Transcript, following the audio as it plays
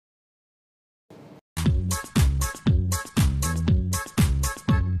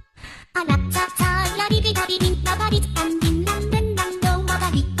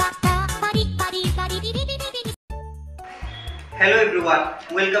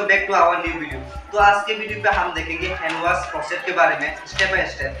Everyone, welcome back to our new video. तो आज के वीडियो पे हम देखेंगे हैंड वॉश प्रोसेस के बारे में स्टेप बाय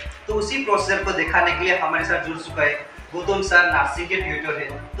स्टेप। तो उसी प्रोसेस को दिखाने के लिए हमारे साथ जुड़ चुका है गौतम सर, नर्सिंग के ट्यूटर है।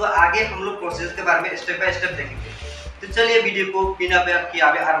 तो आगे हम लोग प्रोसेस के बारे में स्टेप बाय स्टेप देखेंगे। तो चलिए वीडियो को बिना बैक किए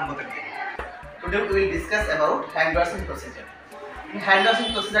आगे आरंभ करते हैं। Today we will discuss about hand washing procedure. Hand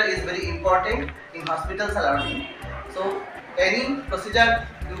washing procedure is very important in hospital surrounding. So any procedure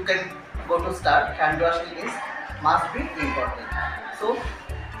you can go to start, hand washing is must be important. So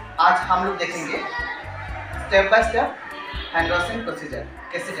आज हम लोग देखेंगे step by step hand washing procedure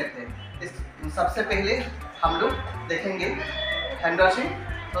कैसे करते हैं। सबसे पहले हम लोग देखेंगे hand washing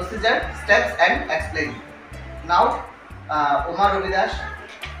procedure steps and explain. Now Uma Ravidas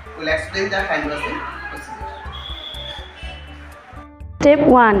will explain the hand washing procedure. Step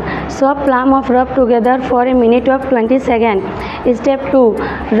 1. Soap palm of rub together for a minute of 20 seconds. Step 2.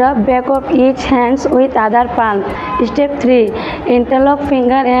 Rub back of each hands with other palm. Step 3. Interlock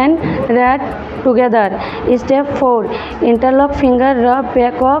finger and rub together. Step 4. Interlock finger, rub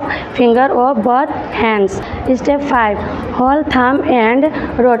back of finger of both hands. Step 5. Hold thumb and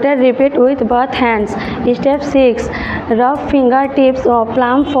rotate, repeat with both hands. Step 6. Rub fingertips of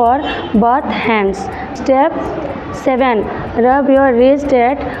palm for both hands. Step 7. Rub your wrist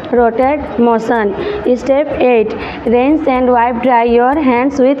at rotate motion. Step 8. Rinse and wipe dry your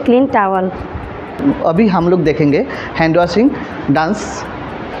hands with clean towel. अभी हम लोग देखेंगे hand washing dance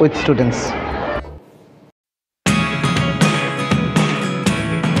with students.